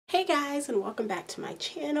Hey guys, and welcome back to my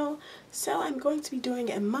channel. So I'm going to be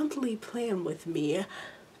doing a monthly plan with me,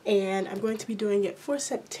 and I'm going to be doing it for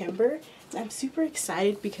September. And I'm super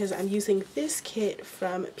excited because I'm using this kit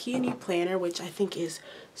from Peony Planner, which I think is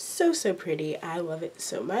so pretty. I love it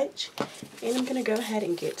so much. And I'm going to go ahead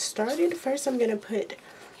and get started. First I'm going to put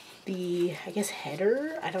the, I guess,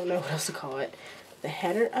 header, I don't know what else to call it, the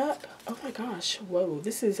header up. Oh my gosh, whoa,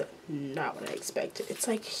 this is not what I expected. It's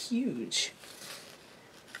like huge.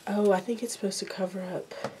 Oh, I think it's supposed to cover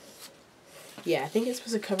up, yeah, I think it's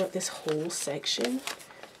supposed to cover up this whole section,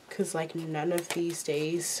 because like none of these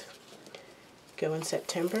days go in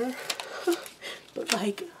September. But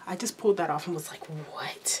like, I just pulled that off and was like,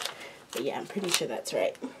 what? But yeah, I'm pretty sure that's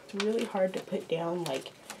right. It's really hard to put down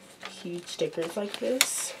like huge stickers like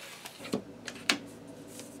this.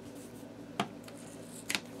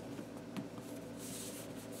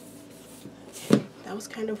 That was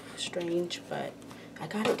kind of strange, but I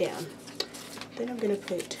got it down. Then I'm going to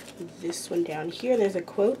put this one down here. There's a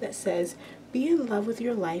quote that says, "Be in love with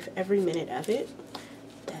your life every minute of it."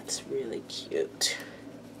 That's really cute.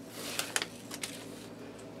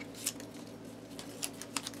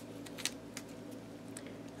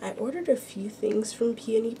 I ordered a few things from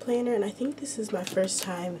Peony Planner, and I think this is my first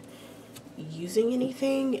time using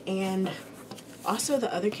anything, and also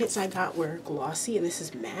the other kits I got were glossy and this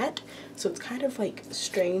is matte, so it's kind of like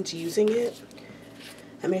strange using it.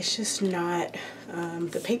 I mean, it's just not,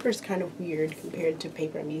 the paper's kind of weird compared to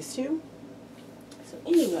paper I'm used to. So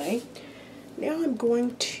anyway, now I'm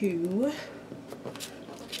going to,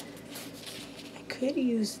 I could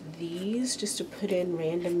use these just to put in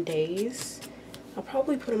random days. I'll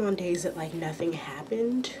probably put them on days that like nothing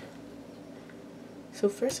happened. So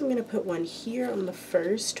first I'm going to put one here on the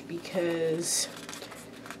 1st because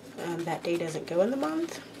that day doesn't go in the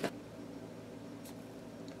month.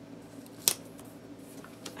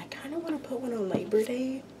 I kind of want to put one on Labor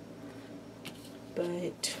Day,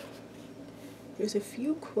 but there's a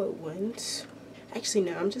few quote ones. Actually,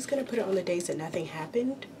 no, I'm just going to put it on the days that nothing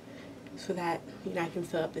happened so that, you know, I can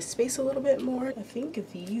fill up the space a little bit more. I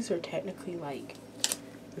think these are technically like,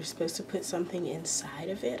 you're supposed to put something inside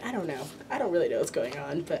of it. I don't know. I don't really know what's going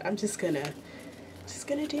on, but I'm just gonna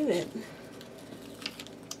do it.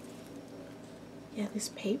 Yeah, this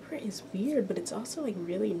paper is weird, but it's also like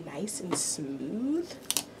really nice and smooth.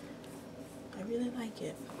 I really like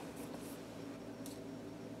it.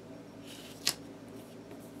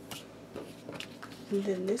 And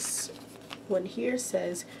then this one here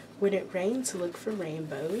says, "When it rains, look for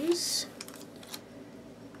rainbows."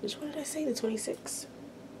 Which one did I say? The 26th?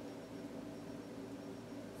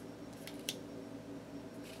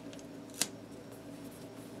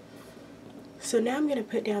 So now I'm going to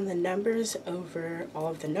put down the numbers over all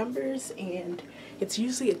of the numbers, and it's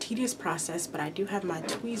usually a tedious process, but I do have my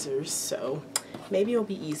tweezers, so maybe it'll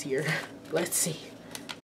be easier. Let's see.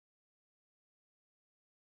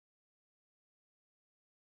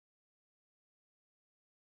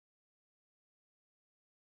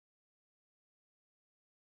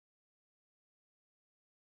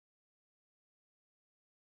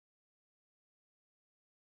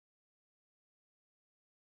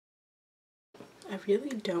 I really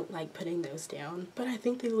don't like putting those down, but I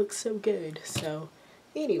think they look so good. So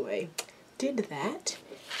anyway, did that.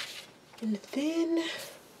 And then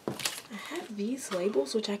I have these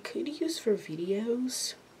labels, which I could use for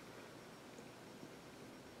videos,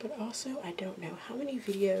 but also I don't know how many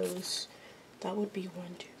videos that would be. 1,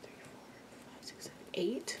 2, 3, 4, 5, 6, 7,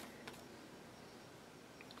 8.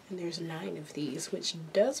 And there's 9 of these, which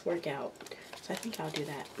does work out. So I think I'll do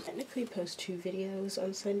that. I technically post 2 videos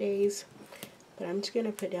on Sundays, but I'm just going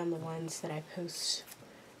to put down the ones that I post.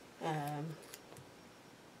 Oh,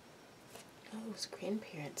 it's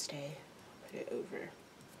Grandparents' Day. I'll put it over.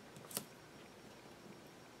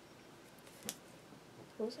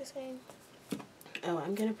 What was I saying? Oh,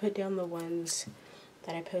 I'm going to put down the ones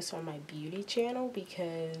that I post on my beauty channel,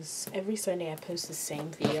 because every Sunday I post the same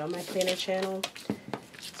video on my planner channel.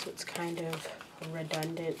 So it's kind of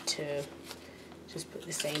redundant to just put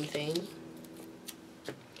the same thing.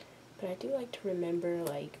 But I do like to remember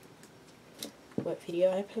like what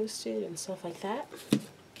video I posted and stuff like that.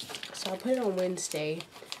 So I'll put it on Wednesday,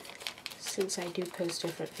 since I do post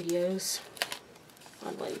different videos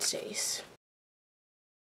on Wednesdays.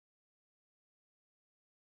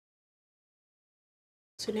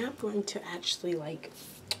 So now I'm going to actually like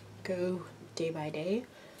go day by day.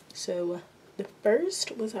 So the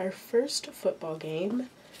 1st was our first football game,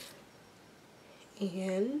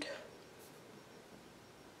 and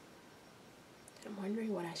I'm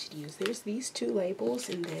wondering what I should use. There's these 2 labels,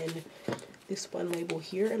 and then this one label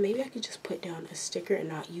here, or maybe I could just put down a sticker and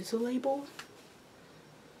not use a label.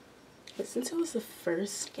 But since it was the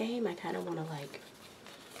first game, I kind of want to like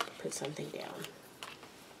put something down.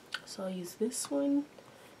 So I'll use this one.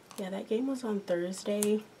 Yeah, that game was on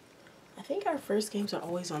Thursday. I think our first games are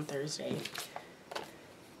always on Thursday.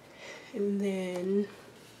 And then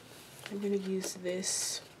I'm going to use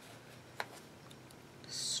this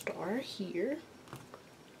star here.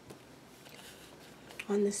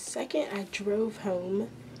 On the 2nd, I drove home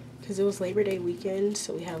because it was Labor Day weekend,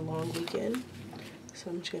 so we had a long weekend. So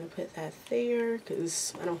I'm just going to put that there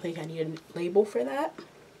because I don't think I need a label for that.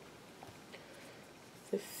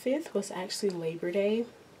 The 5th was actually Labor Day.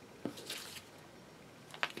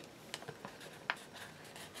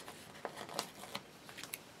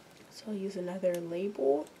 So I'll use another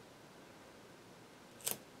label.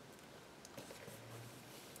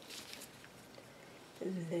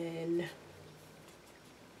 And then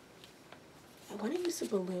I want to use the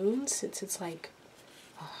balloons since it's like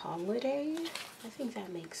a holiday. I think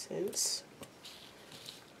that makes sense.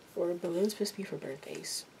 Or balloons supposed to be for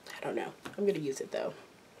birthdays. I don't know. I'm going to use it though.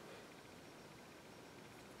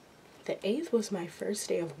 The 8th was my first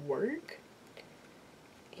day of work.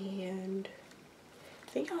 And I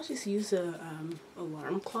think I'll just use a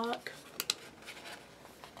alarm clock.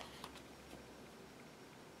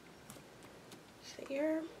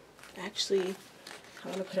 There. Actually, I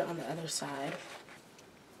want to put it on the other side.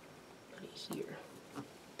 Put it here.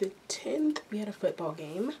 The 10th, we had a football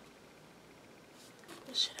game.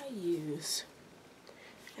 What should I use?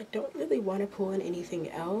 I don't really want to pull in anything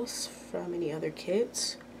else from any other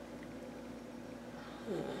kits.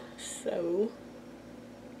 So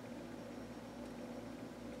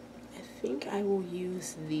I think I will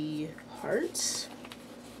use the hearts.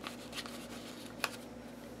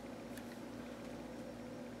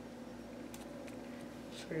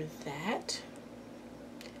 For that.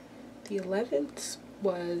 The 11th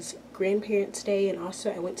was Grandparents' Day, and also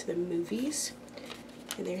I went to the movies.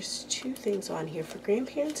 And there's 2 things on here. For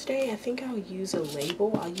Grandparents' Day, I think I'll use a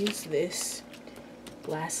label. I'll use this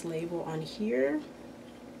last label on here.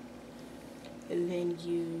 And then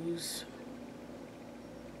use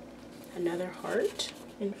another heart.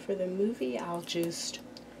 And for the movie, I'll just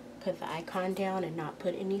put the icon down and not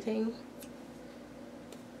put anything.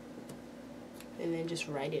 And then just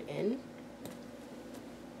write it in.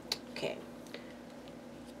 Okay.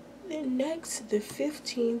 Then next, the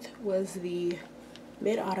 15th was the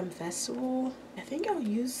Mid-Autumn Festival. I think I'll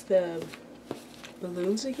use the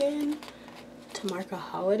balloons again to mark a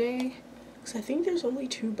holiday. Because I think there's only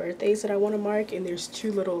 2 birthdays that I want to mark, and there's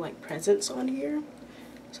 2 little like presents on here.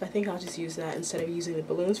 So I think I'll just use that instead of using the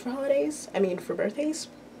balloons for holidays. I mean for birthdays.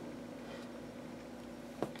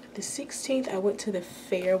 The 16th, I went to the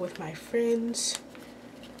fair with my friends.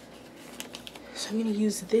 So I'm going to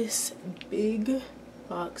use this big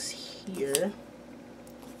box here.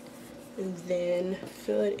 And then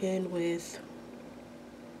fill it in with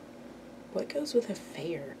what goes with a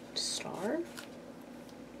fair? Star?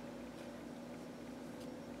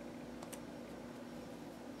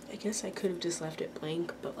 I guess I could have just left it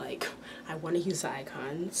blank, but like, I want to use the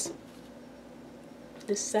icons.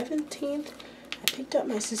 The 17th, I picked up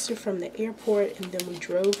my sister from the airport and then we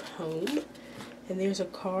drove home. And there's a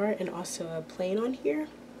car and also a plane on here.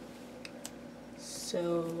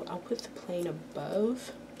 So I'll put the plane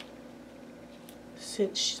above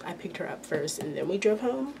since I picked her up first and then we drove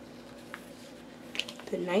home.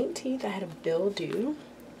 The 19th, I had a bill due.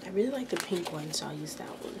 I really like the pink one, so I'll use that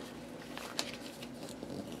one.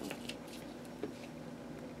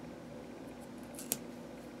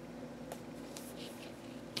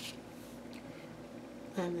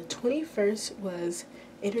 The 21st was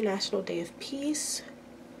International Day of Peace.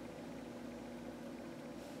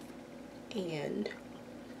 And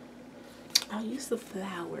I'll use the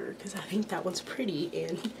flower because I think that one's pretty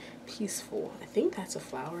and peaceful. I think that's a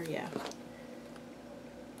flower, yeah.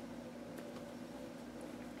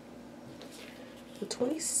 The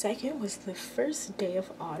 22nd was the first day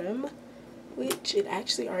of autumn, which it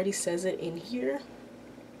actually already says it in here.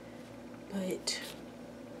 But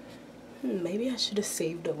maybe I should have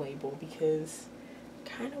saved a label because I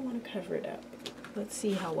kind of want to cover it up. Let's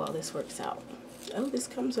see how well this works out. Oh, this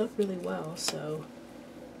comes up really well, so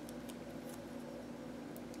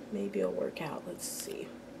maybe it'll work out. Let's see.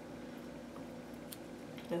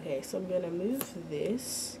 Okay, so I'm going to move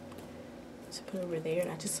this to put over there,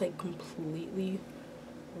 and I just like completely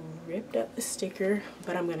ripped up the sticker,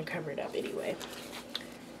 but I'm going to cover it up anyway.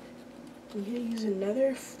 I'm going to use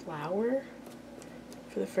another flower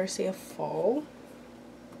for the first day of fall.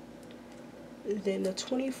 Then the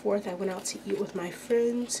 24th, I went out to eat with my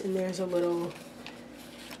friends, and there's a little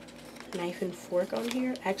knife and fork on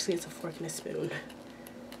here. Actually, it's a fork and a spoon,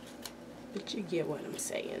 but you get what I'm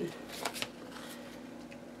saying.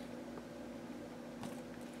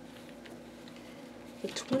 The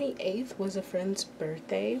 28th was a friend's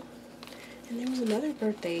birthday, and there was another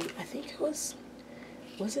birthday, I think it was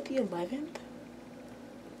it the 11th?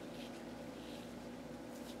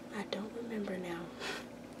 I don't remember now.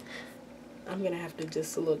 I'm gonna have to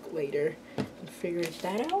just look later and figure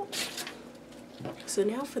that out. So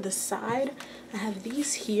now for the side, I have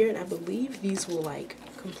these here, and I believe these will like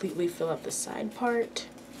completely fill up the side part.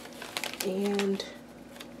 And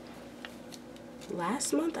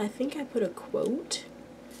last month I think I put a quote,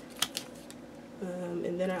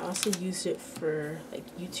 and then I also used it for like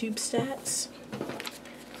YouTube stats,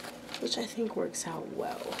 which I think works out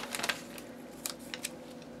well.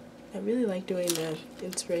 I really like doing the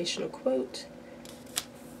inspirational quote.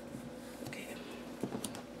 Okay,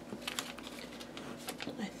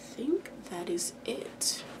 I think that is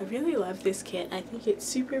it. I really love this kit. I think it's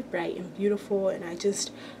super bright and beautiful, and I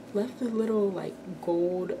just love the little like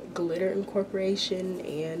gold glitter incorporation,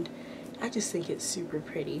 and I just think it's super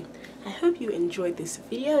pretty. I hope you enjoyed this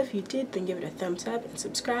video. If you did, then give it a thumbs up and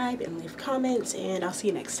subscribe and leave comments, and I'll see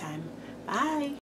you next time. Bye!